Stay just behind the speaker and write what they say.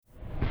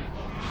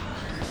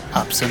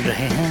आप सुन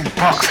रहे हैं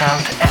बॉक्स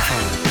आउट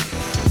एफएम,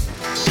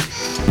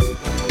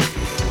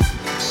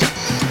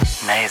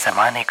 नए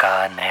जमाने का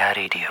नया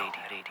radio.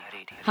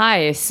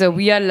 Hi, so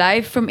we are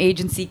live from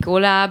Agency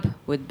Collab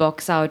with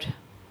Box Out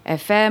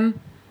FM.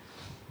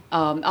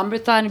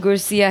 Amrita and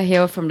Gursi are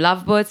here from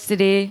Lovebirds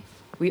today.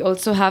 We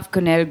also have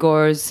Kunal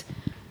Gore's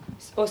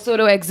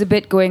solo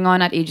exhibit going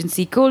on at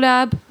Agency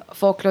Collab,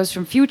 Folklores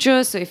from Future.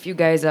 So if you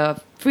guys are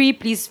free,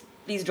 please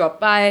drop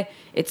by.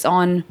 It's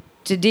on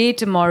today,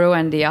 tomorrow,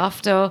 and day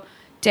after,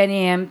 10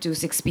 a.m. to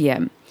 6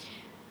 p.m.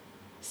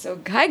 So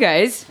hi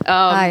guys.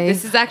 Hi.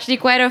 This is actually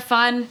quite a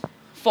fun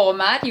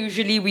format.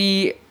 Usually we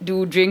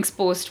do drinks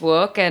post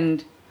work,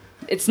 and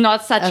it's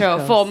not such Of a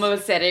course. formal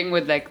setting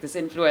with like this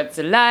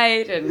influencer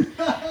light, and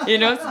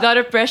it's a lot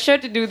of pressure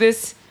to do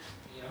this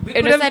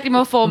in a slightly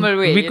more formal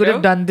way. We could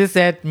have done this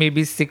at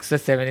maybe 6 or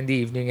 7 in the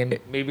evening and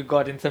maybe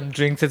gotten some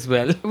drinks as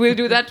well. We'll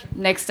do that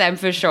next time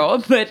for sure.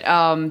 But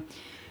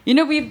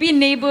we've been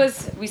neighbors.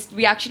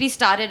 We actually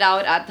started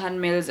out at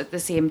Than Mills at the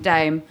same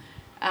time.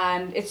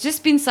 And it's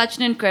just been such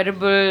an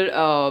incredible,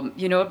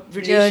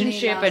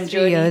 relationship and Last 3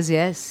 journey. years,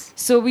 yes.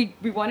 So we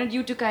wanted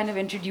you to kind of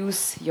introduce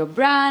your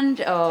brand.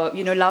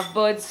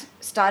 Lovebirds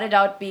started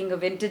out being a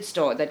vintage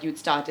store that you'd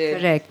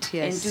started. Correct,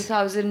 yes. In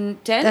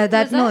 2010?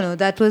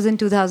 That was in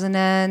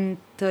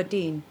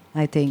 2013,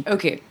 I think.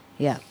 Okay.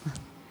 Yeah.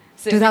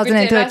 So if you could tell us,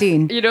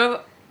 2013.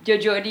 your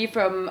journey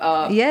from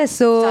Yes,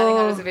 starting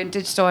out as a so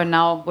vintage store and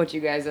now what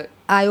you guys are.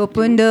 I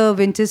opened a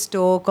vintage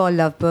store called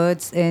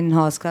Lovebirds in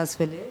Horsecross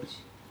Village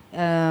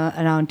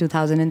around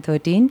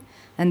 2013,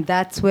 and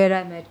that's where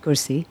I met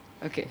Kursi.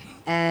 Okay.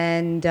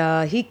 And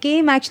he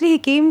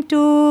came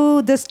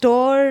to the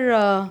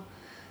store,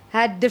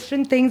 had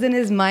different things in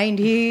his mind.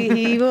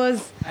 He was.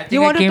 think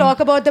You I want to came-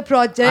 talk about the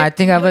project? I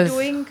think you I were was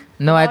doing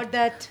no. about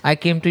that. I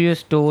came to your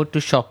store to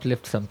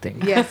shoplift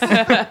something. Yes.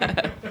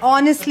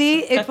 Honestly,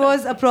 it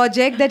was a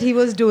project that he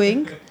was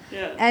doing,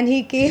 and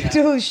he came to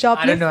shoplift.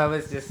 I don't know. I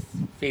was just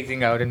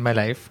phasing out in my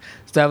life,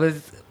 so I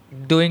was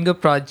doing a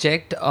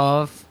project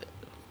of.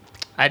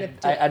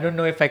 I don't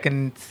know if I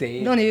can say.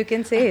 No, you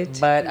can say it.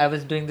 But I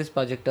was doing this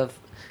project of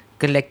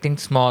collecting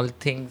small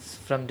things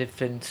from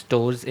different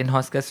stores in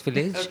Horsecross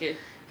Village. Okay.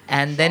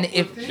 And then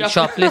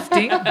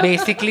shoplifting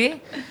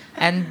basically,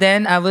 and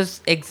then I was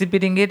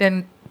exhibiting it,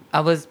 and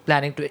I was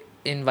planning to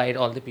invite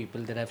all the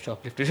people that I've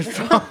shoplifted it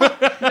from.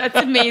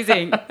 That's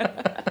amazing.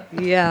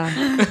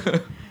 Yeah.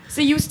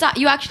 So you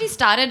actually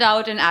started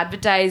out in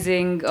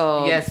advertising.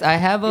 Yes, I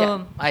have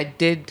Yeah. I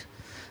did,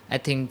 I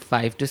think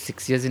 5 to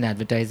 6 years in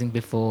advertising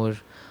before.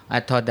 I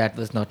thought that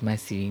was not my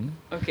scene.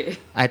 Okay.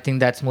 I think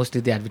that's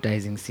mostly the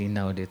advertising scene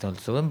nowadays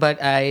also.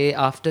 But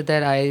after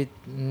that I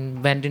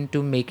went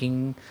into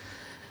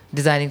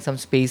designing some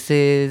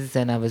spaces,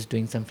 and I was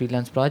doing some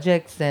freelance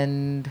projects,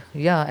 and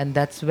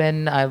that's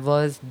when I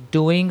was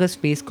doing a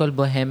space called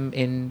Bohem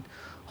in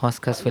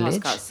Horsecross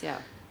Village. Horsecross, yeah.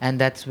 And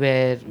that's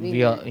where We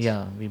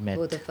we met.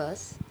 Both of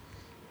us.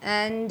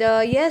 And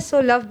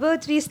so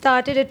Lovebirds, we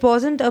started. It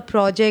wasn't a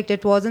project.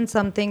 It wasn't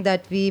something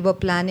that we were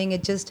planning.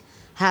 It just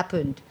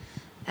happened.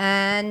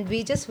 And we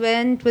just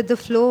went with the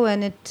flow,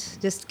 and it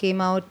just came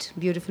out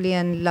beautifully,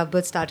 and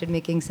Lovebirds started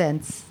making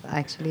sense,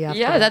 actually, after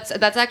Yeah, that.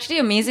 that's actually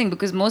amazing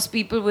because most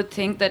people would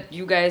think that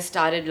you guys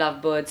started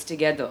Lovebirds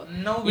together.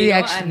 No, You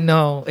know, and-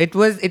 no. It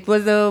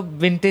was a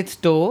vintage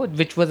store,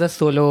 which was a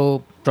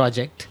solo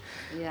project.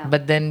 Yeah.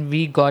 But then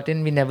we got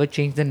in. We never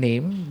changed the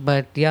name.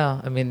 But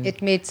yeah, I mean,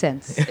 It made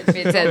sense. It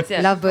made sense,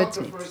 yeah. Lovebirds.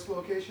 Not the first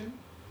location?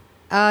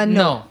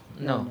 No.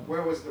 no.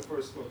 Where was the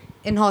first location?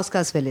 In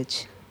Horsecross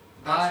Village.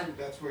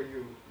 That's where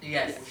you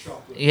Yes.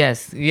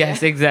 shoplifted.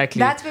 Yes, exactly.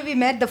 That's where we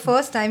met the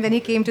first time when he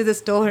came to the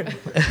store.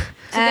 So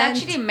they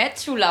actually met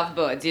through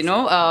Lovebirds,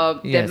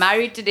 They're Yes.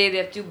 married today. They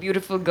have 2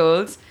 beautiful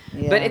girls.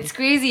 Yeah. But it's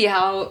crazy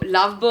how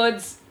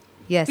Lovebirds,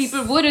 Yes.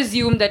 people would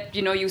assume that,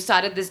 you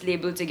started this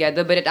label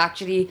together, but it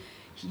actually,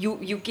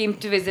 you came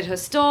to visit her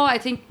store. I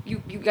think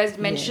you guys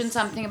mentioned Yes.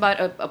 something about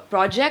a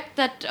project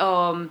that,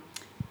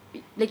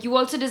 like you were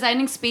also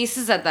designing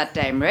spaces at that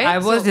time, right? I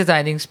was So-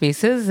 designing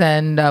spaces,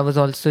 and I was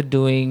also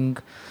doing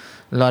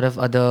a lot of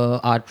other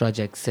art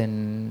projects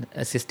and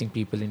assisting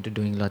people into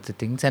doing lots of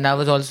things. And I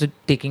was also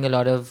taking a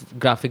lot of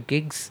graphic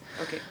gigs.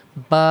 Okay.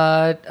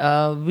 But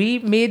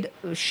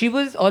she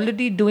was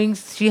already doing,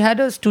 she had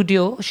a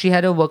studio, she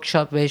had a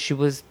workshop where she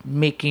was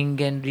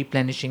making and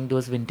replenishing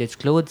those vintage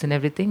clothes and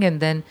everything. And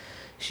then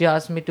she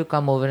asked me to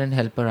come over and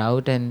help her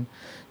out. And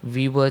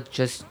we were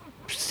just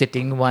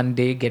sitting one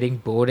day getting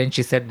bored, and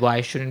she said,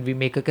 why shouldn't we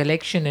make a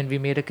collection? And we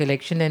made a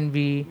collection, and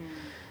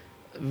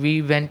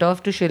we went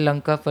off to Sri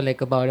Lanka for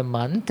like about a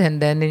month,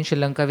 and then in Sri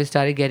Lanka we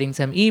started getting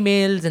some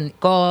emails and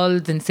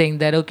calls and saying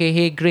that, okay,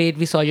 hey, great,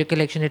 we saw your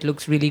collection, it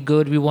looks really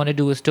good, we want to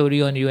do a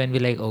story on you. And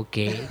we're like,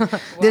 okay.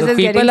 This So is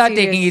people getting are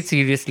serious. taking it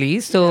seriously.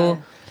 So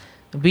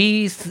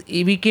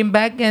we came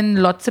back,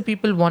 and lots of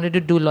people wanted to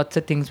do lots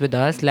of things with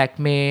us.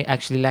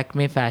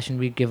 Lakme Fashion,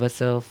 we give us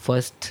a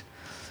first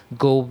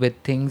go with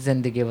things,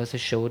 and they gave us a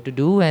show to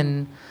do.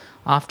 And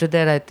after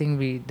that, I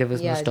think there was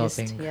no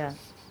stopping.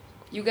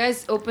 You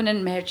guys opened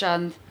in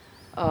Meherchand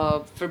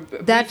for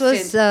That brief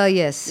was, stint.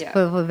 yes, Yeah.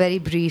 for very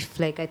brief,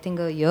 like I think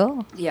a year.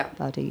 Yeah.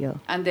 About a year.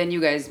 And then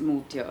you guys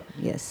moved here.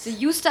 Yes. So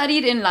you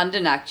studied in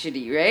London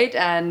actually, right?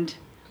 And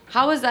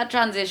how was that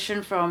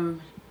transition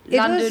from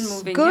London it was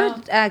moving good,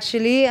 here?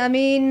 actually. I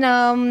mean,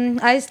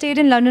 I stayed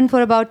in London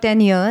for about 10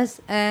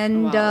 years.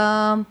 And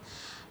Wow.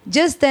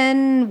 just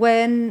then,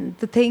 when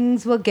the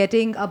things were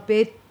getting a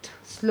bit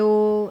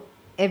slow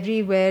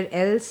everywhere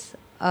else,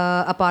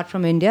 apart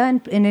from India,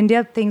 and in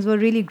India, things were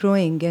really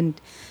growing. And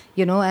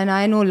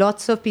I know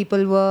lots of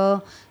people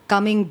were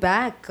coming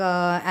back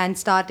and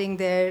starting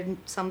their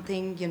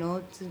something,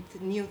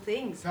 new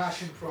things.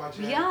 Passion projects.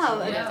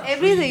 Yeah,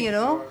 everything,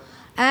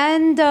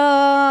 and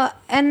I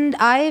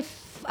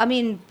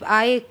mean,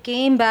 I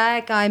came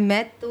back, I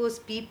met those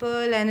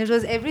people, and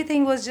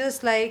everything was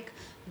just like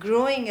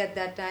growing at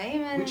that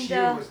time. And Which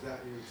year was that,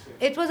 you would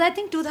say? it was, I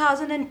think,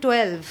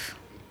 2012.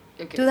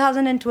 Okay.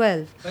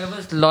 2012. There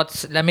was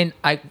lots. I mean,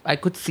 I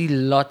could see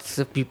lots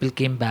of people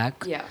came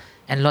back. Yeah.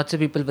 And lots of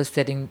people were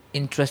setting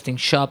interesting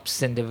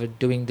shops, and they were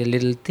doing the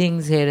little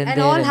things here and And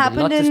there. all and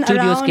happened lots in of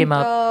studios around came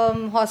up.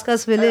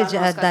 Hoskas Village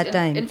at Oscars. that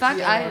time. In fact,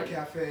 PLR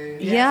Cafe.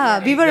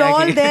 yeah, we were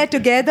exactly. all there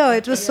together.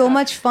 It was so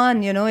much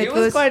fun, It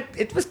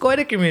was quite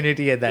a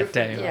community at that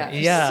time.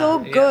 Yeah.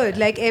 so yeah. good.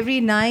 Like every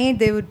night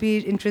there would be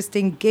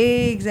interesting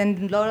gigs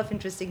and a lot of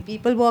interesting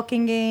people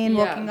walking in, Yeah.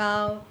 walking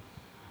out,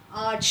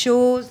 art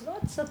shows,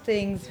 lots of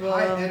things High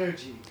were.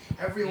 energy.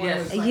 Everyone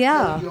Yes. was like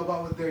Yeah. telling you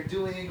about what they're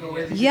doing or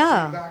where they just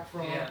Yeah. came back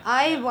from. Yeah.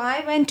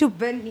 I went to,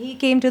 when he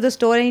came to the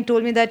store and he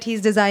told me that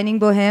he's designing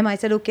Bohem, I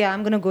said, okay,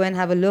 I'm going to go and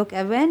have a look.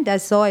 I went, I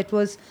saw it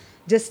was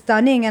just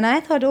stunning. And I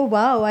thought, oh,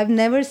 wow, I've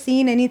never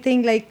seen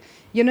anything like,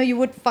 you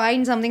would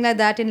find something like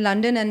that in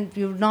London and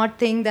you would not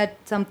think that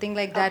something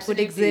like that would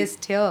Absolutely.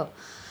 exist here.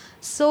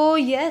 So,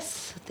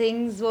 yes,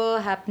 things were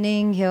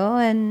happening here.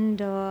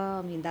 And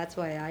I mean, that's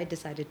why I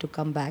decided to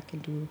come back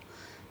and do,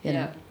 you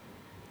know.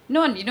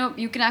 No, and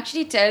you can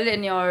actually tell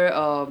in your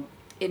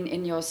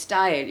in your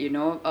style,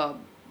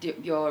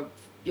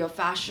 your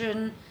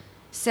fashion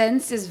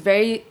sense is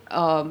very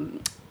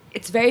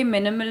it's very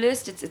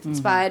minimalist. It's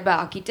inspired by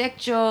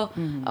architecture,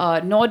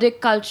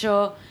 Nordic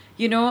culture.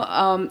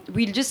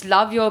 We just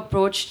love your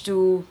approach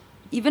to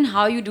even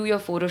how you do your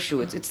photo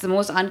shoots. It's the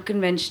most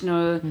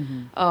unconventional,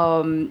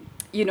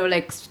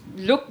 like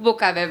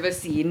lookbook I've ever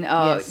seen.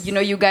 Yes.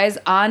 You guys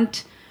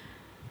aren't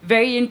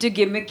very into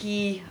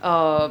gimmicky,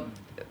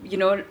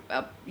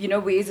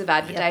 ways of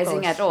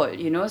advertising course. at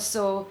all.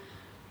 So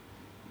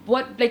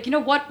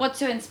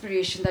what's your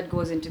inspiration that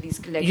goes into these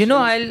collections?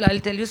 I'll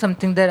tell you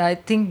something that I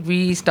think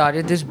we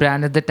started this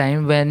brand at the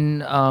time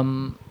when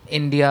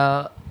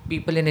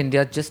people in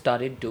India just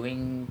started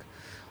doing,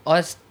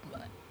 or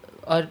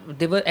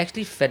they were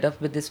actually fed up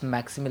with this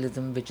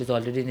maximalism which is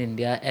already in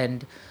India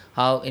and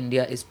how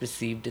India is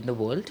perceived in the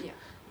world Yeah.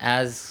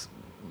 as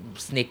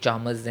snake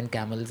charmers and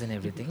camels and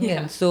everything.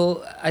 Yeah. And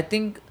so I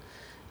think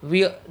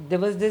there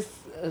was this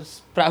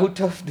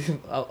sprout of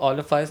all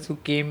of us who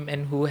came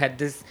and who had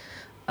this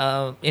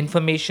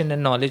information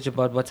and knowledge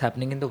about what's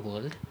happening in the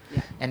world.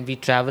 Yeah. And we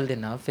traveled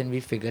enough and we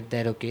figured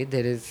that okay,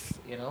 there is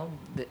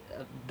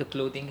the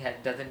clothing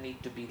doesn't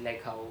need to be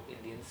like how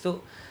Indians.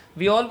 So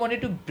we all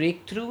wanted to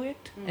break through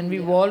it, and we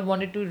all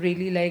wanted to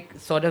really like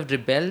sort of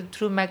rebel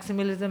through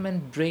maximalism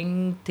and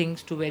bring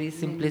things to very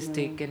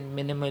simplistic and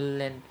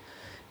minimal and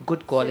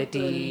good quality,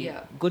 Simple,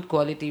 yeah. good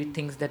quality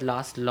things that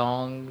last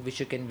long,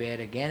 which you can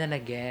wear again and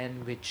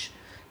again, which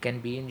can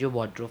be in your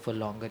wardrobe for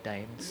longer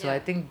time. So Yeah. I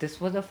think this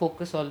was a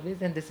focus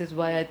always, and this is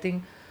why I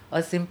think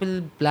a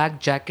simple black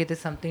jacket is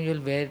something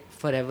you'll wear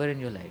forever in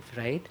your life,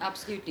 right?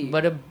 Absolutely.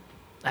 But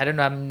I don't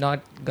know, I'm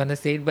not gonna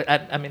say it, but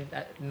I mean,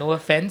 no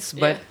offense,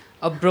 but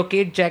a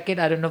brocade jacket,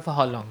 I don't know for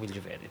how long will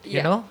you wear it,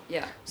 you know?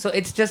 Yeah. So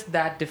it's just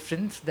that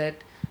difference that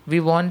we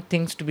want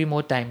things to be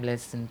more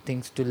timeless and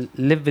things to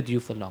live with you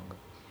for longer.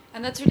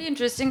 And that's really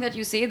interesting that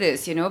you say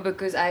this,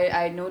 because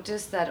I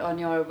noticed that on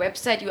your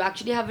website you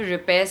actually have a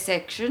repair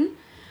section,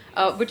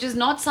 which is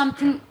not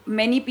something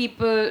many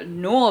people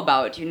know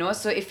about,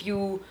 So if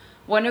you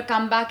want to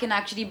come back and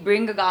actually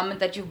bring a garment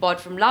that you've bought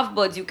from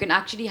Lovebirds, you can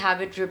actually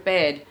have it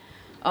repaired.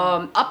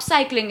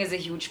 Upcycling is a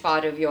huge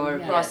part of your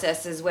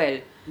process as well.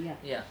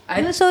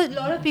 Yeah. So a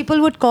lot of people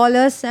would call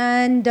us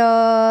and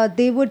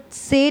they would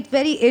say it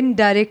very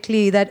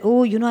indirectly that,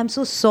 oh, I'm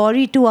so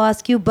sorry to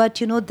ask you, but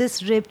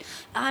this ripped.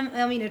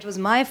 I mean, it was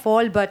my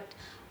fault, but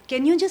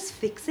can you just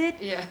fix it?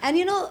 Yeah. And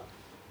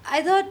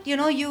I thought,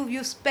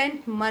 you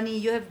spent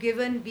money,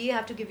 we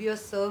have to give you a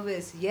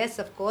service. Yes,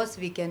 of course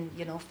we can,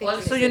 fix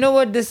Also, it. you know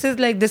what? This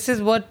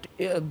is what,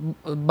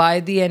 by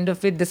the end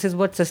of it, this is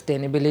what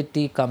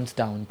sustainability comes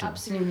down to.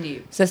 Absolutely.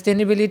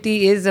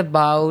 Sustainability is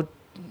about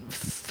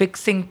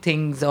fixing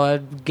things or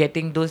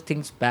getting those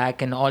things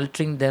back and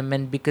altering them,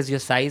 and because your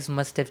size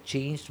must have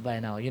changed by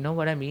now. You know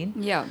what I mean?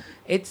 Yeah.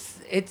 It's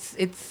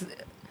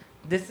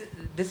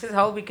this is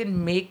how we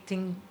can make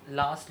things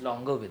last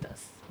longer with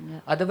us. Yeah.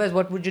 Otherwise,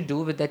 what would you do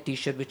with that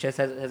T-shirt which has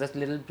a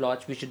little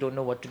blotch which you don't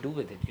know what to do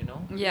with it?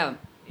 Yeah.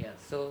 Yeah.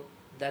 So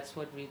that's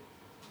what we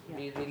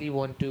really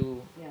want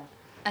to. Yeah.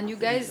 And you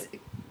guys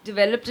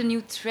developed a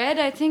new thread,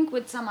 I think,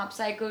 with some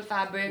upcycled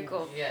fabric.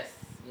 Or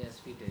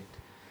Yes, we did.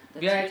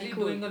 That's We are really actually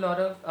cool. doing a lot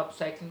of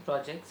upcycling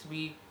projects.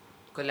 We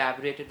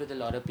collaborated with a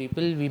lot of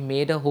people. We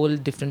made a whole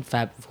different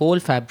whole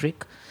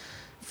fabric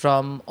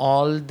from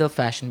all the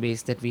fashion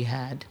base that we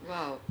had.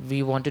 Wow.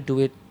 We want to do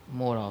it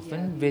more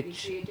often, we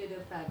which created a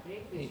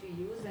fabric which we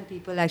used and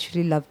people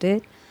actually loved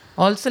it.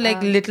 also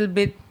like little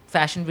bit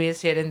fashion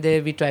based here and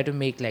there. We try to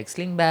make like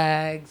sling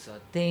bags or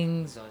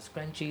things or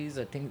scrunchies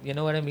or things, you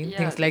know what I mean? Yeah,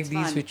 Things like that's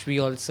these fun. which we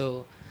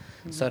also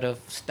sort of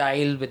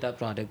style with our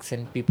products,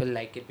 and people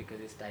like it because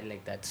they style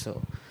like that.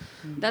 So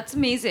That's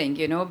amazing,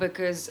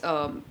 because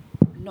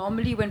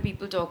normally when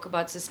people talk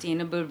about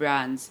sustainable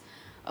brands,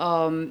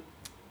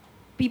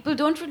 people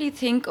don't really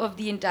think of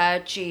the entire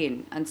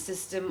chain and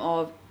system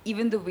of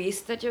even the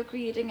waste that you're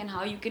creating and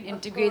how you can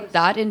integrate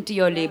that into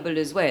your label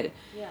as well.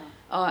 Yeah.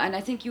 And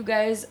I think you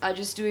guys are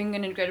just doing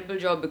an incredible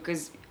job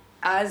because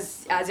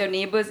as your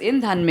neighbors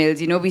in Dhan Mills,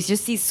 we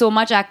just see so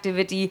much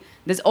activity.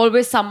 There's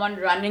always someone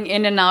running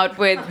in and out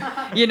with,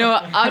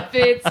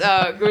 outfits.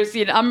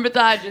 Gursi and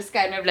Amrita are just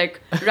kind of like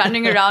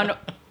running around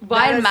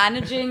while was-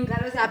 managing.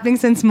 That was happening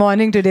since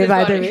morning today, Since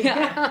by the morning,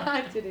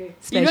 way. Today. And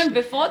Especially.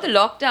 before the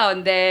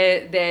lockdown,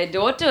 their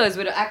daughters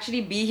would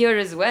actually be here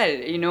as well.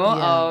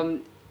 Yeah.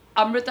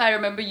 Amrita, I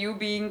remember you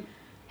being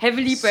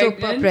heavily Super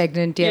pregnant.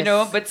 pregnant,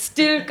 yes. But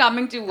still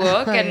coming to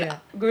work. And Yeah.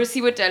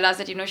 Gursi would tell us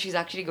that, she's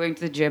actually going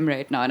to the gym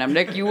right now. And I'm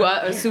like, you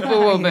are a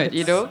superwoman,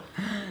 Yes.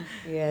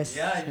 Yes.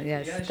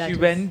 that she was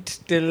went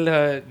till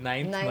her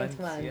ninth ninth month.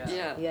 month.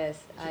 Yeah. Yes.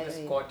 She was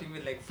squatting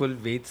with like full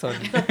weights on.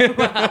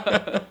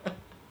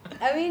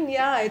 I mean,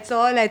 yeah, it's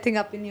all I think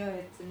it's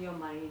in your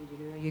mind.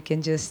 You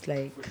can just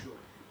like,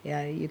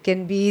 yeah, you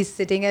can be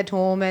sitting at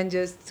home and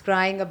just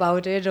crying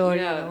about it, or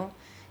Yeah.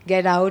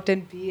 get out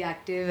and be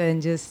active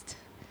and just.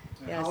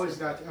 And Yes. how is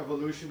that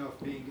evolution of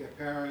being a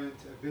parent,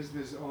 a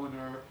business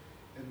owner,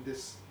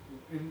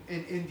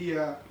 in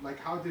India? Like,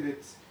 how did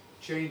it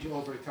change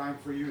over time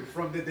for you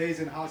from the days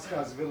in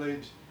Haskas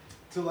village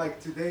to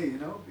like today?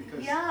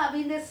 Because Yeah, I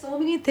mean, there's so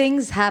many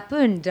things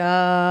happened.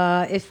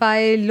 If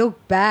I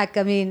look back,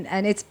 I mean,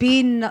 and it's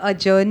been a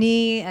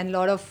journey and a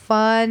lot of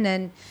fun.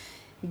 And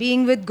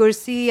being with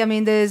Gursi, I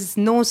mean, there's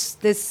no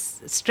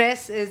this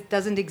stress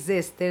doesn't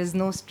exist. There's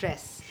no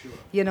stress.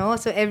 Sure.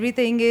 So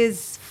everything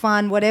is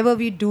fun. Whatever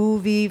we do,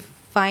 we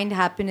find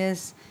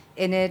happiness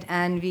in it,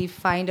 and we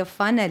find a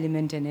fun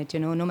element in it.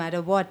 No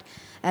matter what.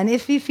 And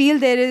if we feel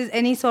there is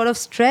any sort of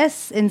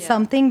stress in Yeah.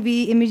 something, we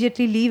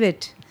immediately leave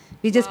it.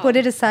 We just put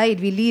it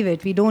aside. We leave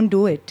it. We don't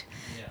do it.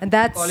 And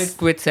that's Call it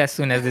quits as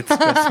soon as it's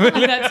stressful.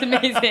 That's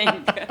amazing.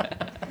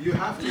 You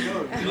have to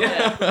know.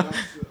 That's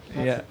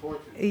Yeah.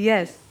 important.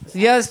 yes.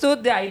 Yeah, so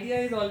the idea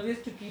is always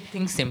to keep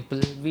things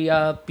simple. We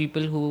are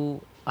people who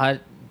are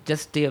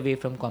just stay away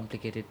from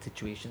complicated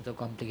situations or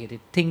complicated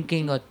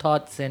thinking or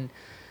thoughts, and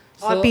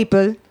Or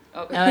people.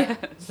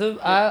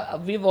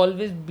 we've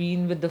always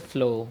been with the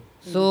flow.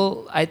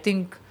 So I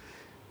think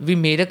we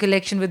made a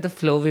collection with the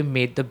flow. We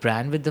made the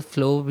brand with the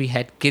flow. We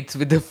had kids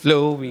with the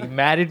flow. We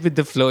married with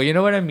the flow. You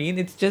know what I mean?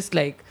 It's just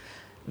like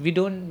we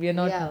are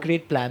not Yeah.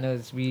 great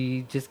planners.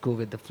 We just go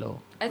with the flow.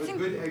 I With think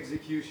good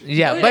execution.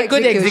 Yeah, Good but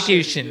good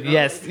execution. execution.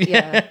 Yes.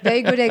 Yeah,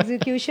 very good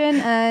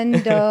execution,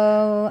 and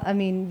I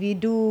mean, we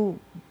do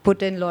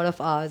put in a lot of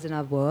hours in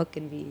our work,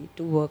 and we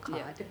do work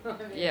hard.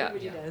 Yeah.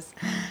 Everybody does.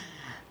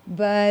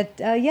 But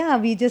yeah,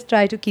 we just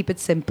try to keep it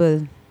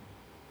simple.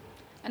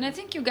 And I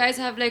think you guys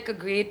have like a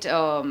great,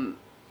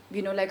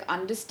 like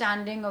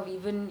understanding of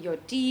even your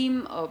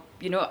team.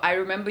 I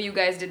remember you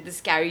guys did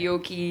this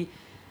karaoke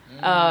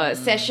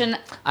session.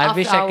 I after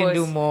wish I can hours.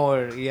 do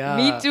more. Yeah.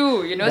 Me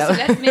too. So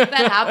let's make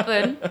that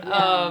happen.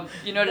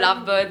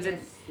 Lovebirds and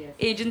yes.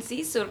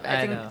 agencies. So I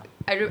I think know.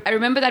 I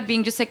remember that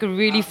being just like a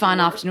really After fun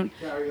work, afternoon.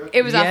 karaoke.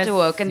 It was after Yes,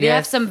 work, and they have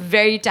yes. some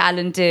very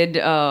talented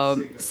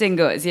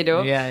singers,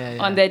 Yeah.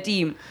 on their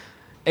team.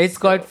 It's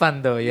quite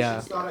fun though. You Yeah.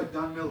 should start a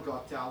Dunmill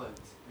Got Talent. and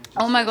just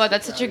Oh my ask God, the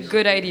that's such a karaoke.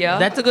 good idea.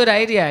 That's a good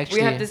idea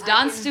actually. We have this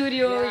dance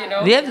studio,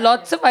 We have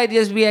lots of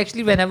ideas. We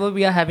actually, whenever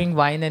we are having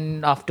wine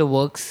and after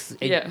works,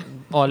 Yeah.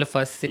 all of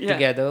us sit Yeah.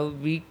 together.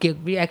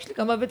 We actually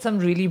come up with some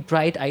really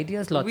bright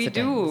ideas. Lots We of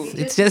do. times.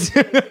 It's just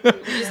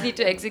We just need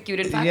to execute.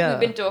 In fact, Yeah. we've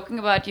been talking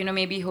about,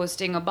 maybe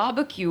hosting a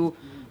barbecue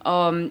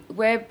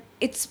where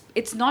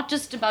it's not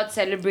just about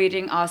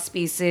celebrating our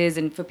spaces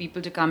and for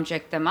people to come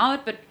check them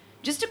out, but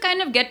just to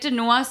kind of get to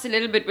know us a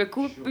little bit. We're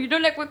cool,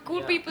 we're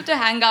cool people to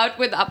hang out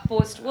with up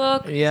post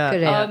work. yeah.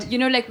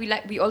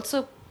 Correct. We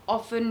also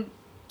often,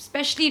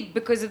 especially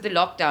because of the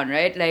lockdown,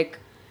 right? Like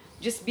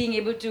just being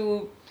able to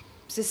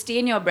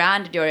sustain your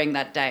brand during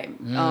that time.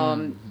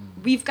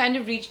 We've kind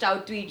of reached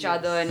out to each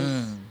other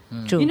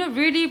and True.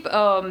 really,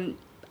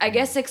 I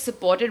guess, like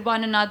supported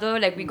one another.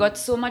 Like we got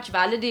so much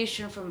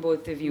validation from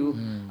both of you,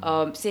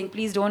 saying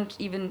please don't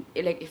even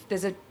like if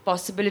there's a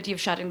possibility of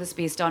shutting the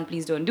space down,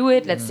 please don't do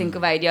it. Let's think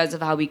of ideas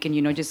of how we can,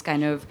 just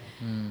kind of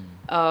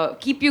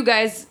keep you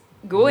guys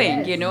going,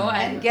 and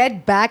and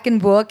get back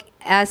and work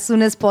as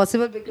soon as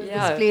possible because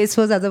Yeah. this place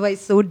was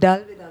otherwise so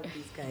dull without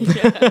these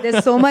guys.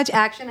 There's so much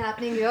action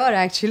happening here,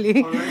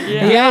 actually. Already?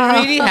 Yeah,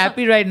 really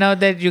happy right now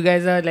that you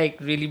guys are like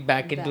really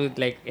back into Back,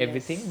 like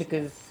everything yes,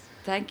 because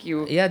Thank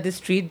you. yeah, this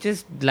street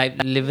just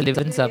like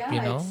livens up, Yeah,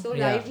 you know. it's so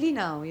yeah. lively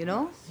now, you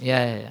know.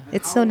 Yeah. And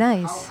It's so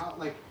nice.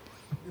 Like,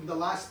 in the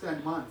last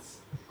 10 months,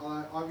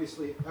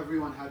 obviously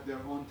everyone had their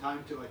own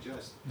time to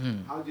adjust.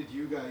 Mm. How did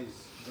you guys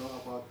go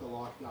about the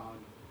lockdown?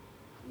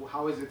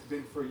 How has it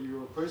been for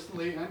you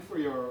personally and for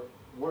your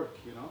work,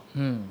 you know?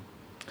 Hmm.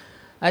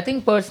 I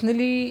think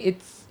personally,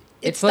 It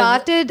was-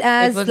 started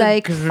as it was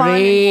like a fun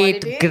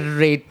and holiday.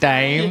 great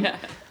time.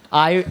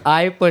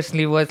 I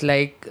personally was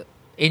like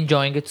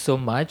enjoying it so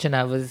much, and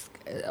I was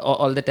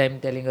all the time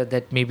telling her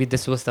that maybe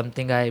this was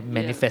something I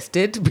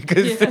manifested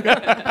because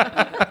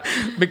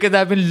because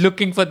I've been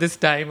looking for this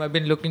time. I've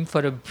been looking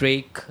for a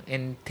break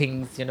in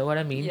things. You know what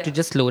I mean? Yeah. To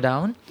just slow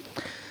down.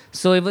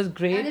 So it was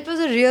great. And it was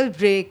a real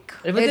break.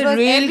 It was a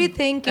real-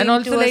 everything and came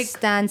also to a like-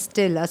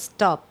 standstill, a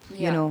stop, you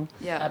Yeah. know,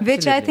 Yeah.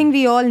 which I Absolutely. think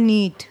we all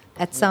need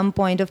at some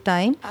point of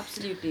time.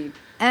 Absolutely.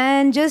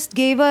 And just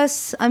gave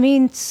us, I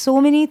mean, so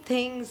many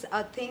things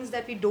are things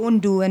that we don't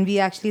do, and we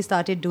actually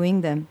started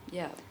doing them.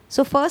 Yeah.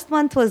 So first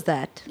month was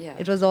that. Yeah.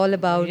 It was all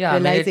about Yeah, I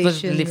mean, it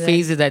was realization. that-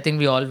 phases. I think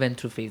we all went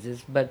through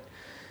phases. But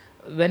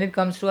when it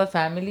comes to our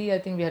family, I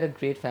think we had a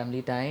great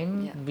family time.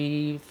 Yeah.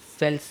 We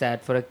felt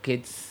sad for our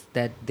kids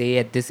that they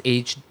at this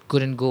age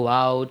couldn't go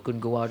out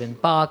in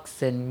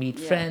parks and meet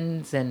Yeah.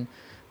 friends and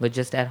were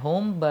just at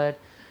home. But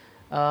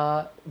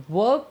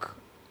work,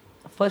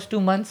 first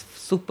 2 months,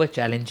 super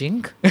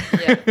challenging.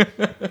 Yeah.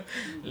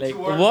 Like, To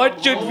work what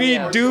from should home we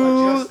or to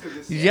do? adjust to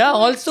this. Yeah,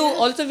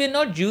 also we're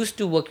not used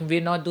to working.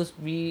 We're not those.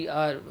 We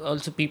are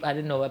also people. I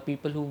don't know. Are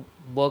people who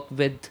work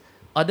with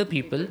other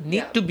people need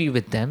Yeah. to be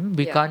with them.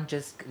 We Yeah. can't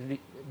just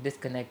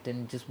disconnect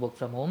and just work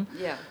from home.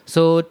 Yeah.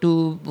 So to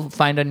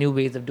find a new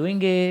ways of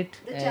doing it.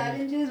 The and-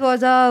 challenges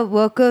was our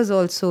workers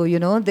also, you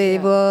know, they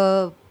Yeah.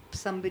 were,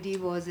 somebody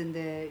was in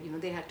their, you know,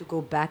 they had to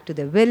go back to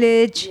their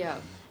village. Yeah.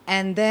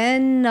 And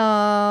then,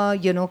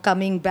 you know,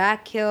 coming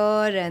back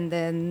here, and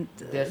then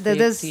Their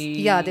there's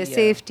safety, their yeah.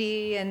 safety,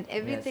 and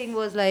everything Yes.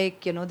 was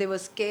like, you know, they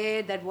were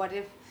scared that what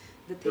if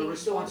the The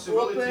things don't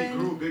responsibility open.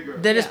 grew bigger.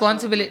 The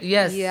responsibility,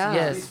 yes, Yeah.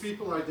 yes. These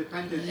people are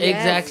dependent. Yes.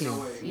 Exactly. In a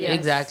way. Yes,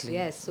 Exactly.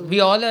 yes. So we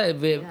all are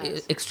we're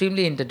Yes.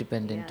 extremely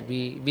interdependent.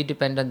 Yeah, We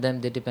depend on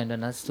them, they depend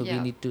on us. So Yeah.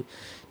 we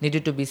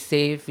needed to be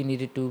safe. We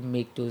needed to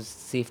make those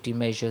safety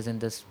measures in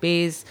the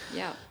space.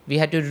 Yeah. We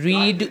had to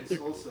read Guidance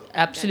also.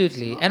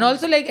 absolutely, and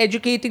also like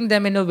educating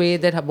them in a way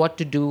that what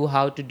to do,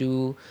 how to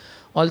do.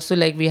 Also,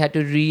 like we had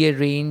to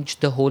rearrange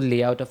the whole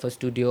layout of a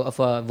studio, of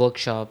a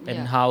workshop, and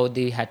Yeah. how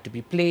they had to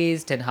be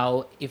placed, and how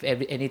if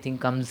anything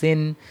comes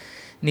in,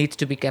 needs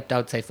to be kept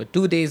outside for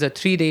 2 days or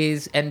 3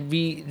 days, and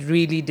we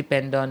really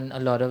depend on a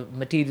lot of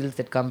materials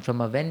that come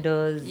from our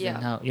vendors, Yeah.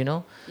 and how you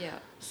know. Yeah.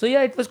 So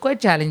yeah, it was quite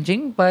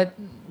challenging, but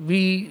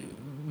we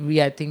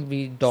I think we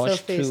dodged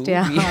Surfaced, through.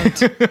 yeah.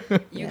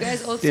 You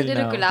guys also Still did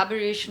now. a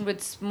collaboration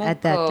with Smoke.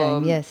 At that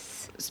time, yes.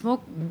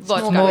 Smoke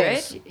vodka, Smoke.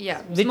 right?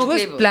 Yeah. Which Smoke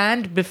was label.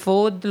 planned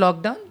before the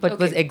lockdown, but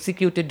was Okay.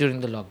 executed during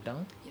the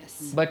lockdown. Yes.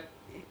 But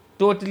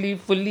totally,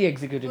 fully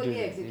executed. Fully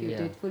during-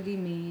 executed, fully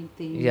made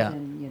things, Yeah.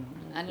 and, you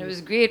know. And it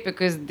was great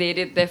because they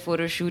did their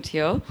photo shoot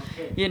here,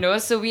 you know.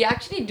 So we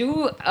actually do,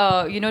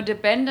 you know,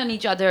 depend on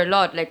each other a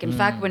lot. Like, in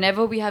fact,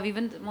 whenever we have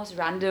even the most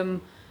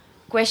random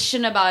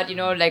question about, you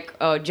know, like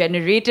a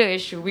generator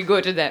issue, we go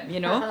to them, you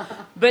know.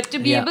 But to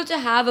be Yeah. able to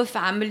have a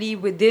family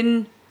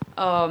within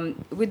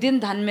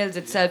Dhan Mills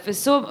itself is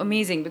so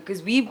amazing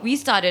because we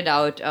started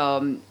out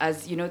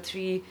as, you know,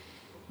 three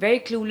very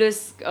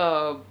clueless,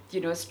 you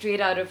know, straight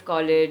out of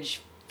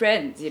college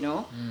friends, you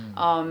know,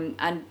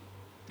 and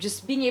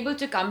just being able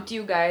to come to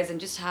you guys and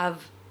just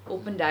have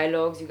open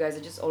dialogues. You guys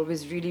are just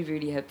always really,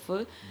 really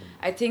helpful.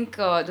 I think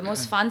the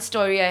most fun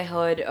story I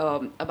heard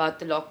about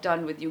the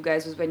lockdown with you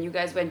guys was when you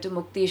guys went to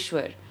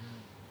Mukteshwar.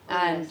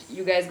 And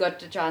you guys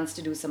got a chance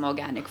to do some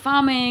organic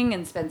farming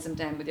and spend some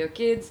time with your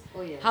kids.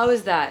 Oh, yes. How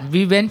is that?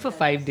 We went for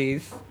 5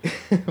 days.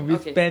 We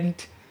Okay.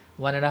 spent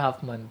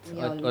 1.5 months,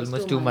 Yeah, or almost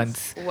almost 2 2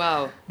 months.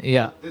 Wow.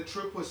 Yeah. The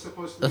trip was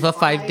supposed to be For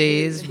 5 5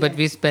 days, days, but yes.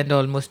 we spent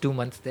almost 2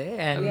 months there,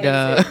 and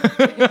Yes,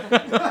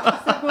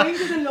 Going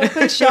to the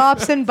local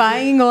shops and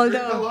buying all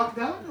during the the.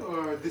 lockdown,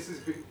 or this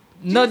is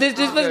no, this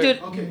was after,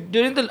 okay.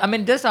 during the. I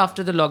mean, just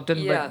after the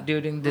lockdown, Yeah. but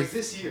during like this.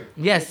 this year.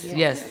 Yes, Yes,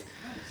 yes, yes.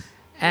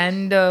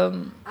 and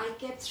I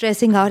kept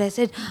stressing out. I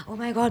said, "Oh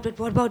my God, but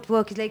what about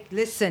work?" He's like,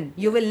 "Listen,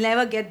 you will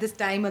never get this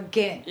time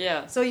again.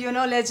 Yeah. So you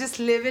know, let's just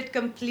live it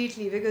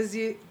completely because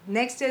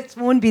next year it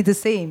won't be the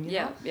same. You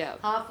Yeah, know? yeah.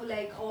 Half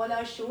like all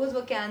our shows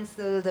were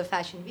cancelled. The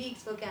fashion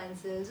weeks were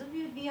cancelled. So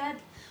we had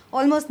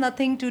almost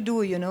nothing to do.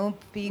 You know,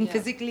 being Yeah.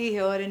 physically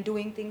here and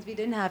doing things we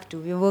didn't have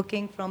to. We were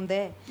working from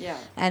there. Yeah.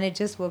 And it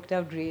just worked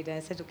out great. I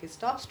said, okay,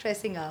 stop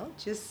stressing out.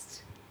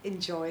 Just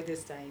enjoy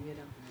this time, you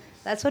know.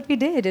 That's what we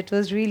did. It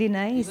was really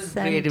nice. it was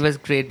and great. It was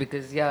great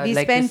because we like you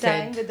spent said,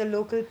 time with the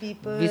local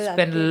people. we our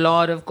spent a kids.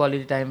 lot of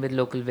quality time with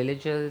local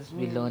villagers.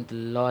 We learned a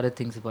lot of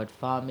things about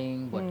farming,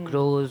 what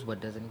grows,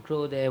 what doesn't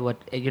grow there, what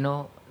you know,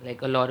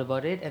 like a lot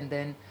about it. And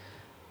then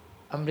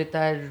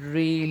Amrita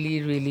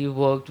really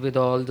worked with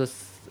all those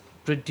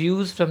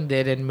produced from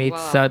there and made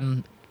Wow.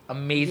 some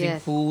amazing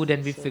Yes. food,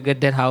 and we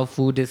figured that how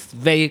food is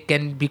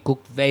can be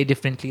cooked very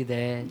differently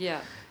there. Yeah.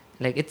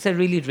 Like it's a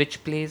really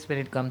rich place when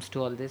it comes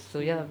to all this. So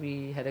yeah,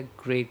 we had a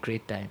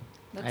great time.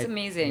 That's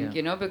amazing, yeah.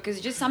 you know,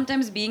 because just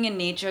sometimes being in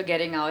nature,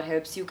 getting out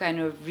helps you kind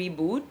of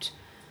reboot.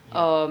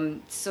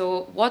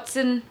 So what's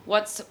in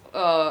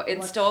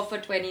store for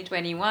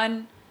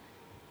 2021?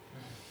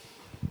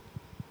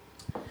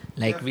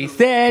 Like we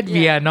said,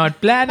 we Yeah. are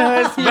not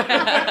planners.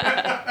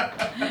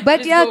 But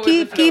Just yeah, go with the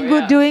keep flow, keep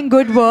yeah. doing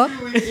good work.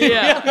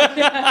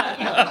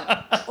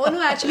 Yeah. Oh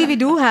no, actually we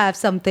do have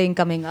something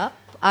coming up.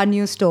 Our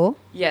new store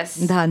Yes.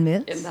 in Dhan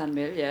Mills. In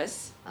Dhanmil,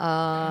 yes.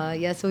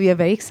 Yeah, so we are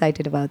very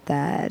excited about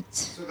that.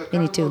 So the We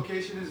current need to,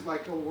 location is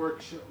like a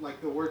workshop,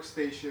 like the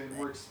workstation,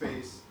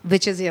 workspace.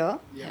 which is here.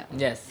 Yeah.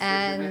 Yes. the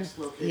And next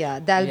location. yeah,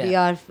 that'll be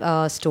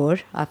our store,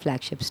 our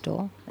flagship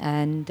store.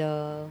 And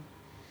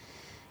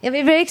yeah,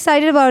 we're very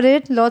excited about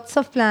it. Lots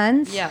of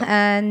plans. Yeah.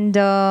 And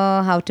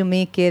how to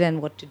make it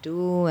and what to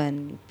do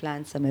and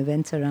plan some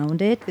events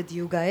around it with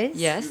you guys.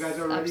 Yes. You guys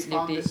already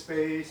found Absolutely. the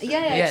space. Yeah,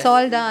 and- it's Yes.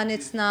 all done.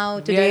 It's now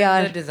We today. are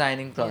in Our the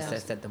designing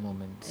process at the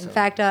moment. in so.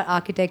 fact, our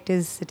architect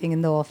is sitting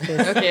in the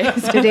office Okay.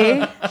 today.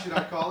 Should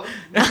I call it?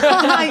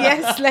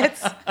 Yes,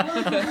 let's.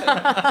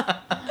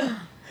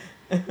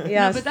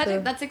 Yeah, No,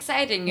 but that's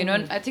exciting. You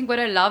know, I think what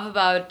I love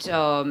about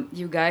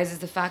you guys is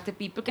the fact that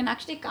people can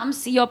actually come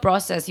see your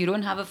process. You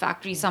don't have a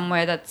factory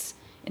somewhere that's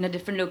in a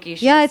different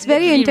location. yeah, it's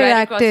very literally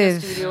right across your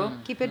interactive. studio.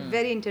 Keep it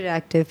very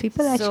interactive.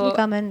 People actually So-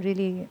 come and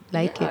really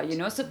like Yeah, it. you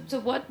know. So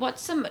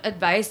what's some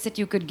advice that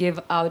you could give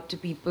out to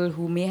people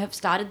who may have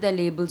started their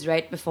labels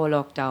right before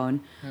lockdown,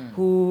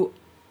 who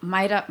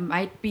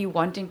might be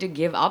wanting to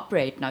give up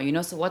right now? You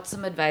know, so what's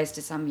some advice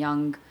to some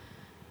young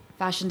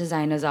fashion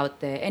designers out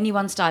there?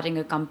 Anyone starting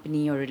a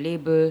company or a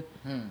label,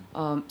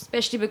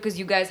 especially because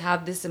you guys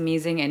have this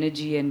amazing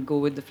energy and go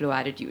with the flow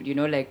attitude. You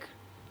know, like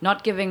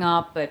not giving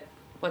up, but.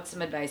 What's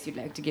some advice you'd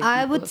like to give?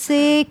 I people? would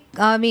say,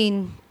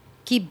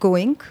 keep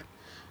going.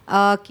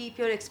 Keep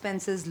your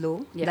expenses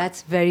low. Yeah.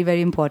 That's very, very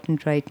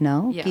important right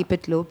now. Yeah. Keep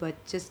it low, but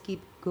just keep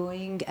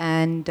going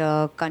and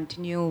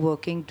continue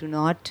working. Do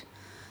not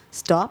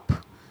stop.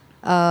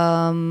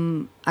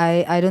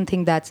 I don't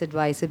think that's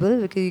advisable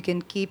because you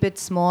can keep it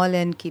small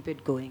and keep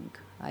it going,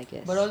 I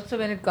guess. But also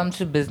when it comes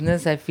to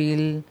business, I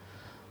feel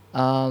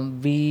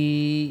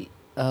we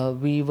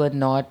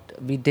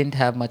didn't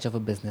have much of a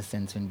business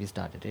sense when we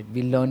started it.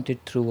 We learned it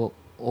through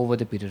over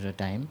the period of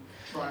time.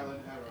 Trial and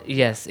error.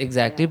 Yes,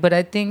 exactly. But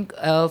I think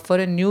for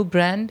a new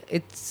brand,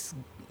 it's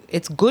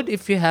good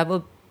if you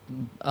have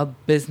a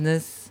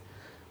business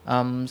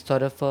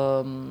sort of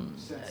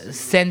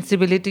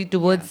sensibility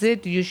towards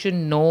it. You should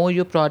know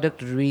your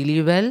product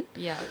really well.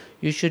 Yeah.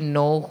 You should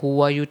know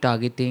who are you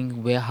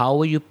targeting, how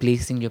are you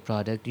placing your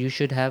product. You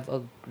should have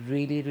a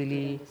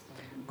really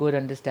good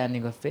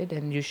understanding of it,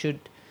 and you should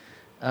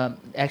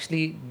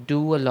actually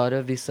do a lot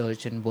of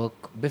research and work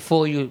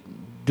before you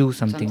do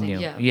something new.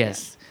 yeah,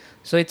 Yes.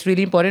 So it's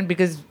really important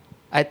because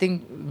I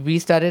think we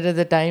started at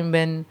the time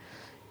when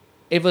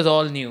it was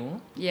all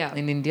new Yeah.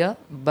 in India,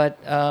 but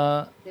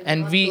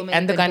and not we so many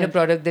and the kind of content-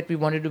 product that we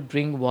wanted to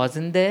bring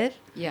wasn't there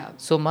Yeah.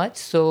 so much,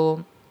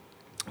 so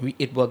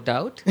it worked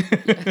out.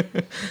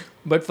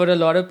 But for a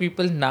lot of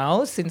people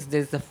now, since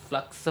there's a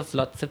flux of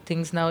lots of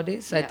things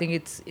nowadays, I Yeah. think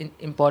it's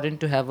important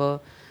to have a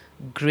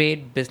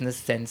great business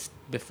sense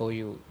before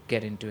you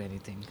get into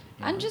anything.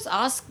 you And know? just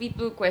ask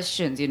people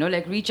questions, you know,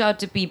 like reach out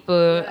to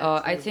people.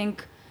 I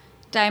think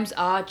times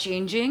are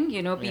changing,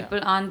 you know, Yeah. people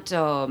aren't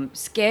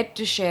scared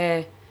to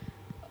share,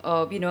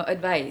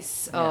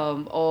 advice,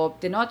 or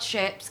they're not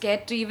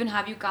scared to even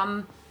have you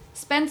come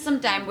spend some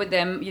time with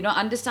them, you know,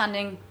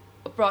 understanding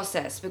a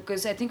process.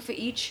 Because I think for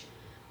each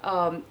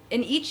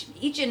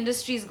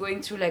industry is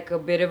going through like a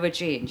bit of a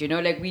change, you know,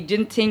 like we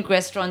didn't think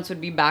restaurants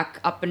would be back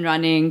up and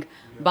running,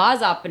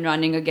 bars up and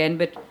running again,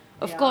 but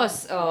of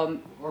course,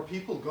 Or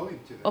people going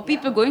to them. or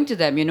people going to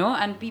them, you know,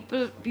 and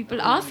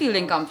people are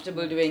feeling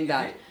comfortable doing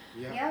that.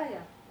 Yeah.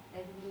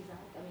 Everybody's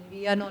out. I mean,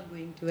 we are not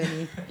going to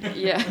any.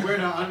 Yeah.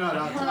 I'm not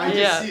out. I just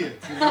Yeah. see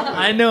it. You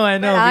know? I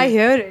know. I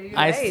hear it. You're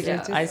I, right. see, It's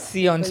just I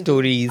see on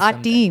stories. our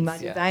team, our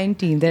sometimes, yeah. design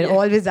team, they're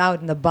always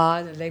out in the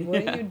bars. And like,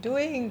 what are you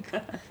doing?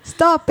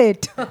 Stop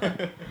it.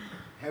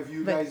 Have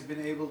you guys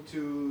been able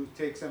to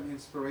take some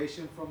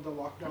inspiration from the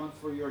lockdown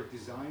for your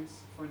designs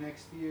for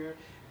next year?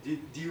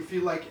 Do you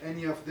feel like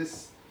any of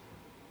this,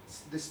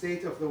 the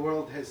state of the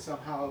world has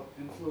somehow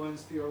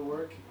influenced your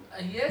work?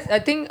 Yes, I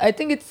think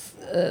it's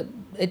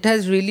it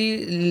has really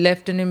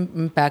left an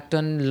impact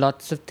on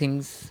lots of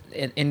things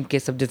in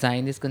case of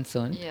design is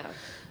concerned. Yeah.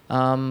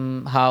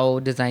 How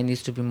design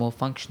needs to be more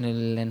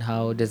functional and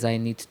how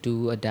design needs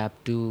to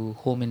adapt to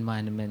home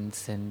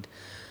environments and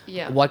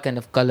Yeah. what kind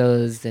of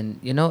colors. And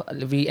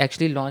we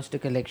actually launched a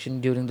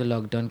collection during the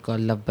lockdown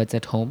called Lovebirds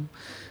at Home,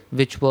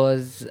 which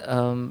was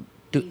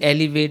to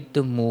elevate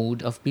the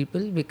mood of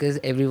people because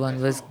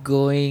everyone was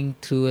going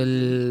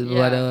through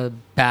what Yeah. a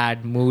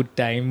bad mood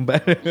time.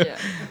 But Yeah.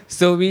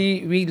 so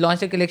we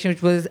launched a collection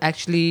which was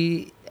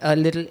actually a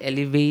little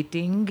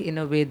elevating in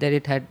a way that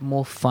it had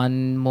more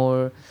fun,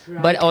 more,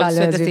 but also at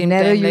Colours. the We've same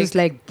never time, used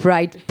like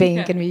bright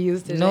pink, and we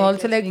used it. no, like,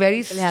 also let's like make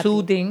very people happy.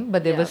 soothing,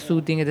 but they Yeah. were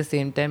soothing at the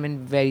same time, and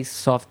very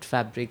soft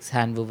fabrics,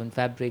 hand-woven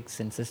fabrics,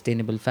 and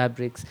sustainable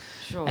fabrics,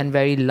 Sure. and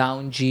very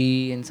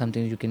loungy and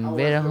something you can How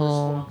wear at was the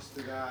home. response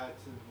to that?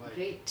 And like,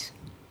 Great.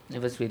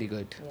 It was really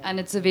good. And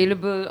it's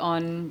available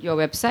on your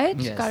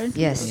website Yes.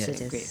 currently? Yes, Yes.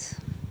 it is.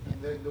 Great.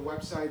 And then the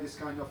website is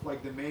kind of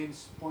like the main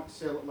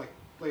sale, like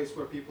place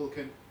where people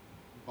can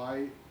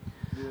buy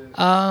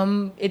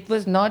the. It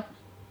was not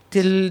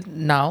till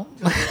now.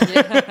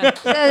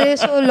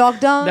 So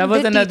lockdown. That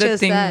was did teach another us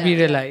thing that. we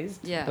realized.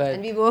 Yeah. But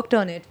And we worked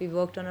on it. We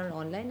worked on it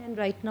online, and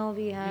right now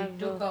we have. we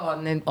took our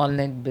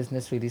online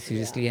business really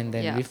seriously, and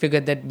then Yeah. we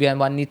figured that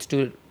one needs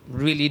to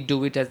really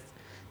do it as,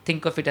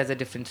 think of it as a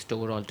different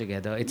store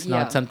altogether. It's Yeah.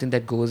 not something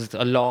that goes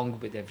along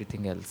with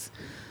everything else.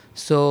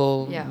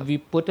 So Yeah. we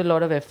put a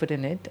lot of effort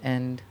in it,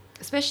 and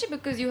Especially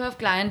because you have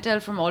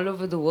clientele from all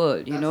over the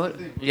world, you That's know? the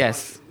thing. Yes.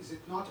 Like, is it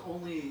not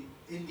only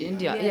India?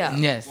 India, Yes. yeah.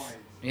 Yes. Wide.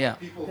 Yeah.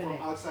 People from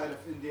outside of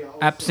India also.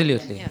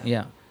 absolutely, Yeah.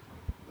 yeah.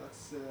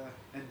 That's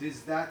and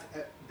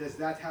does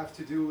that have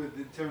to do with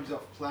in terms of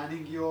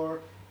planning your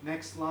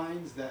next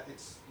lines? That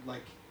it's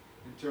like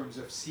in terms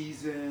of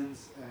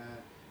seasons,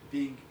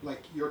 being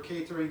like you're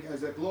catering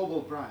as a global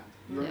brand.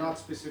 You're Yeah. not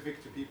specific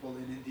to people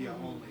in India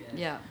only.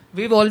 Yeah.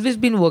 We've always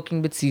been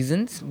working with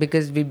seasons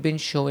because we've been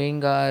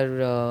showing our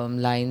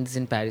lines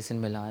in Paris and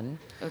Milan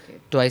Okay.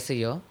 twice a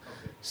year.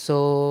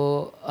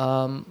 So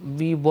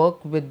we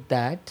work with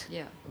that.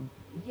 Yeah.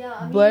 Yeah,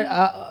 I mean,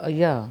 But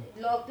yeah.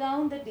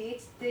 lockdown, the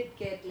dates did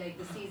get like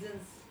the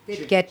seasons did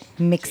Changed. get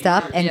mixed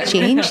up and Yeah.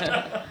 changed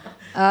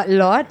a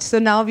lot. So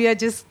now we are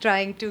just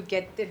trying to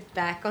get it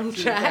back on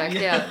track.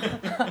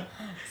 Yeah.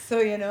 So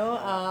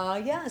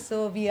yeah.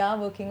 So we are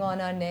working on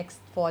our next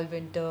fall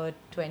winter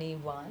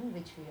 21,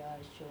 which we are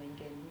showing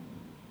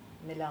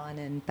in Milan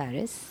and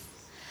Paris.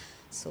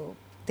 So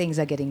things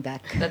are getting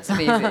back. That's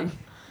amazing.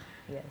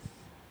 Yes.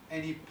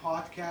 Any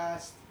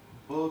podcast,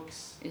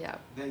 books Yeah.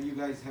 that you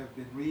guys have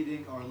been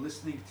reading or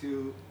listening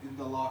to in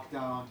the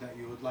lockdown that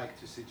you would like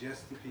to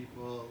suggest to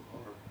people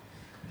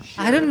or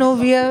share I don't know.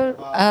 something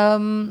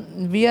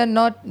about? We are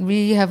not.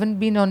 We haven't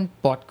been on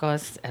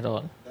podcasts at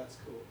all. That's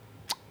cool.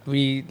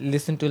 We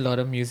listen to a lot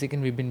of music,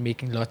 and we've been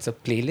making lots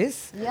of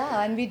playlists.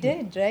 Yeah, and we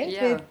did, right?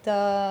 Yeah.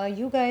 With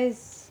you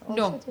guys. Also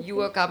No, did you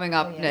we? were coming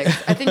up Oh, yeah.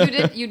 next. I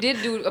think you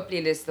did do a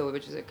playlist though,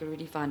 which was like a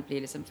really fun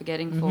playlist. I'm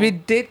forgetting for We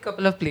did a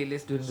couple of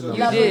playlists during the So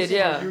You lockdown. did, it's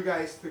yeah. For you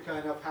guys to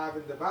kind of have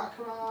in the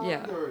background,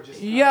 Yeah. or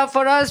just Yeah,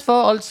 for us, for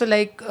also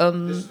like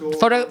store,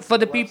 for the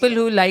the people website.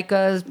 who like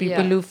us,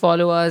 people Yeah. who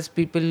follow us,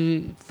 people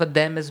for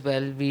them as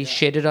well. We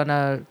shared it on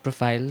our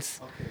profiles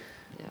Okay.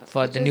 yeah.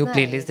 for Which the is new nice,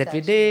 playlist that we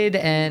actually. did,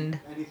 and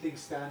Anything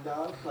stand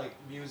out like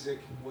music?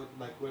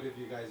 What have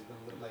you guys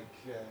been like?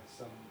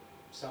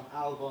 Some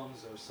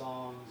albums or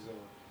songs, or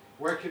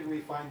where can we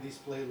find these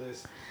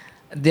playlists?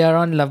 they are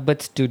on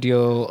Lovebird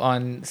Studio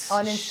on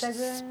On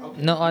Instagram.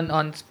 Okay. No,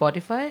 on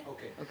Spotify.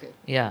 Okay. Okay.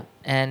 Yeah,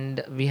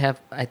 and we have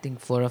I think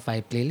 4 or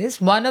 5 playlists.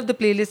 One of the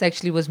playlists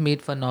actually was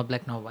made for Now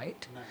Black Now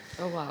White Nice.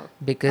 Oh wow.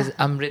 because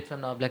Amrit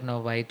from Now Black Now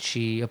White,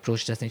 she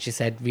approached us and she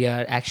said we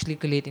are actually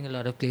collating a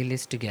lot of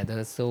playlists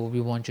together, so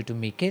we want you to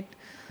make it.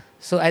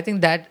 So I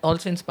think that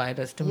also inspired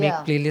us to make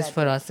Yeah, playlists that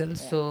for did,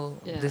 ourselves. yeah. So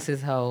Yeah. this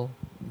is how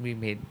we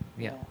made.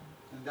 Yeah.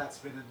 And that's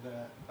been in the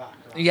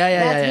background. Yeah,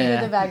 yeah, That's yeah, been yeah,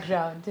 in the yeah.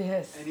 background,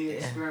 yes. Any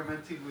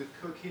experimenting with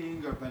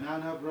cooking or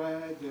banana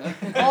bread?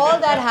 All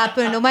that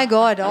happened. Oh my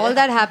God, all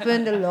that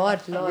happened a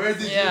lot. Where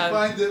did Yeah. you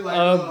find it? Like,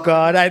 Oh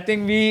God! I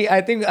think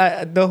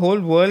the whole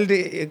world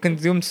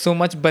consumed so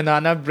much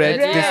banana bread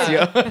Yeah. this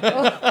year.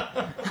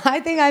 I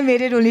think I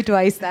made it only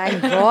twice,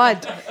 thank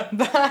God.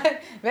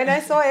 But when I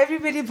saw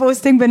everybody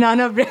posting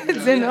banana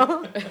breads,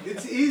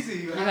 It's easy.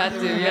 You had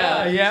have to,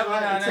 yeah. Yeah, Try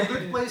it. It's a banana.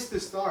 good place to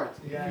start.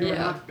 Yeah. You're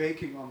Yeah. not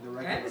baking on the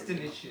regular.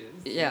 delicious.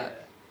 Yeah.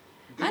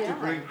 Good to Yeah.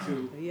 bring to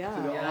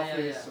Yeah. the Yeah, yeah,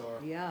 office yeah.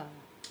 or. yeah.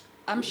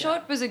 I'm sure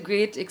it was a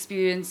great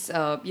experience,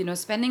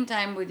 spending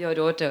time with your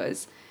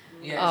daughters,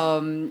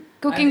 cooking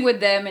think- with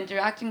them,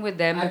 interacting with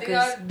them, I think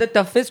because the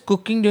toughest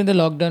cooking during the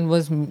lockdown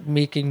was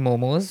making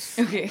momos.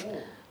 okay,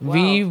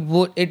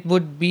 It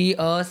would be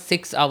a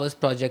 6 hours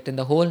project, and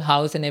the whole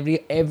house and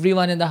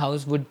everyone in the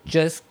house would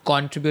just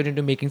contribute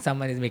into making.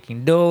 Someone is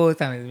making dough,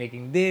 someone is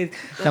making this,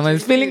 someone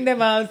is filling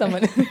them out,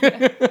 someone.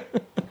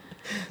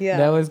 Yeah.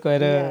 That was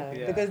quite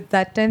Yeah, because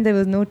that time there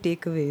was no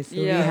takeaway, so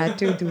Yeah. we had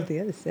to do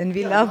this, and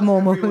we Yeah, love not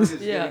everyone momos.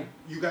 is Yeah. getting-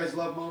 You guys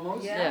love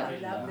momos? Yeah. we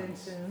love them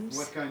films.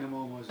 What kind of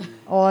momos do you?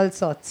 All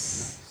sorts,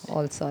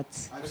 all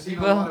sorts. I've seen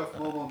a Well- lot of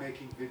momo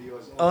making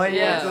videos. Oh, Also,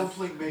 yeah.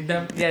 Dumpling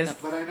making. Yes.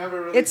 But I never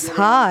really. It's get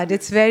hard. it.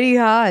 It's very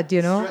hard,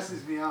 It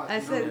stresses me out. I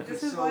you know, said it's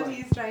this is so what like-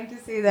 he's trying to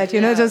say, that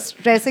Yeah. just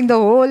stressing the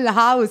whole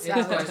house. It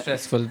was quite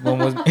stressful.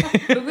 Momos.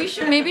 but we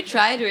should maybe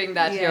try doing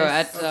that here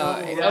Yes. at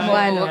Yeah. a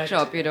Why momo not?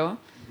 workshop. Yeah.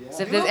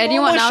 So if Do there's a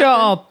anyone momo out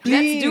shop,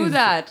 there, let's do please.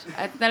 that.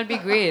 That'll be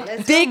great.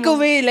 Take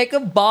away like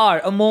a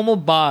bar, a momo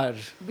bar.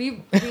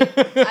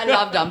 I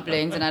love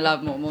dumplings and I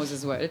love momos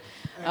as well.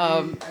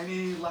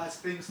 Any last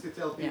things to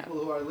tell Yeah. people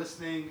who are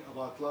listening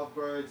about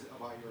Lovebirds,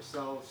 about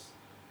yourselves,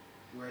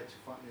 where to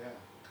find,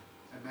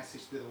 a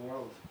message to the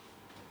world?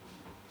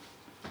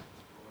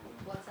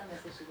 What's our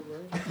message to the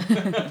world?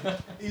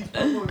 Eat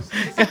hummus.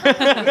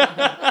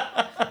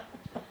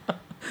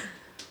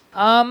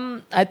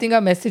 I think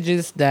our message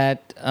is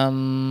that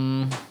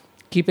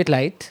keep it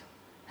light,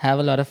 have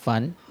a lot of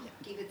fun,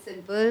 Keep it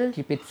simple.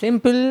 keep it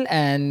simple,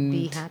 and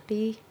Be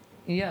happy.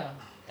 yeah,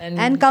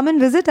 And come and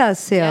visit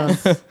us here.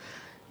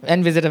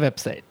 and visit our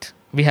website.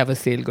 We have a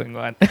sale going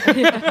on.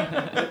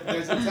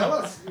 There's a tell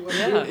us.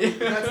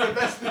 That's the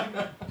best thing.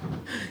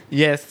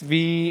 Yes,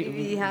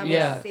 We have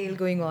yeah, a sale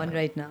going on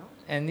right now.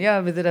 and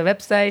yeah, visit our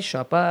website,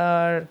 shop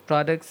our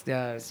products. They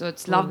are So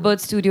it's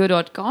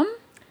lovebirdstudio.com.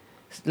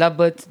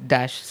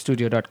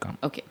 lovebirds-studio.com.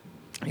 Okay.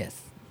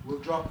 Yes. We'll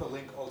drop the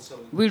link also.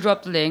 We'll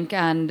drop the link,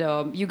 and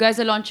you guys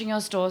are launching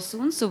your store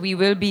soon, so we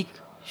will be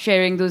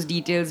sharing those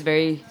details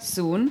very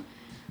soon.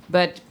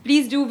 But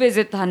please do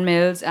visit Than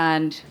Mills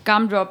and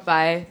come drop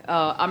by.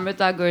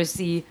 Amrita,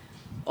 Gursi,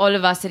 all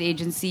of us at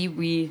agency,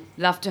 we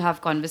love to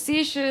have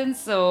conversations.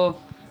 So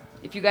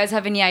if you guys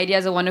have any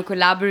ideas or want to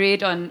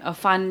collaborate on a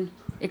fun,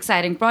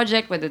 exciting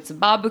project, whether it's a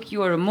barbecue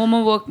or a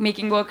momo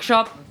making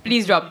workshop,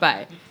 please drop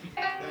by.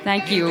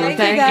 Thank you. Thank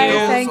you,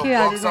 guys. Thank you,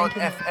 Box Adi. Out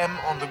Thank you. FM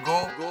on the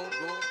go.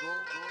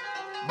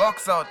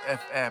 Box Out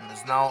FM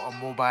is now a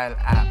mobile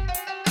app.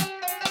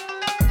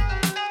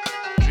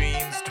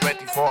 Streams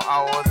 24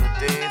 hours a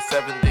day,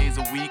 7 days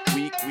a week.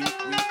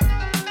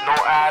 No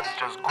ads,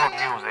 just good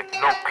music.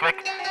 No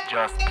click,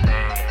 just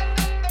play.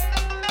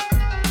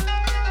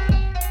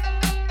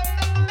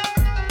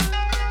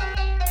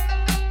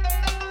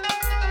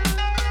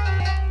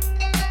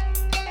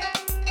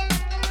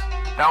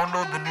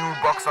 Download the new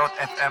Box Out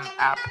FM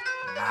app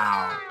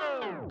now.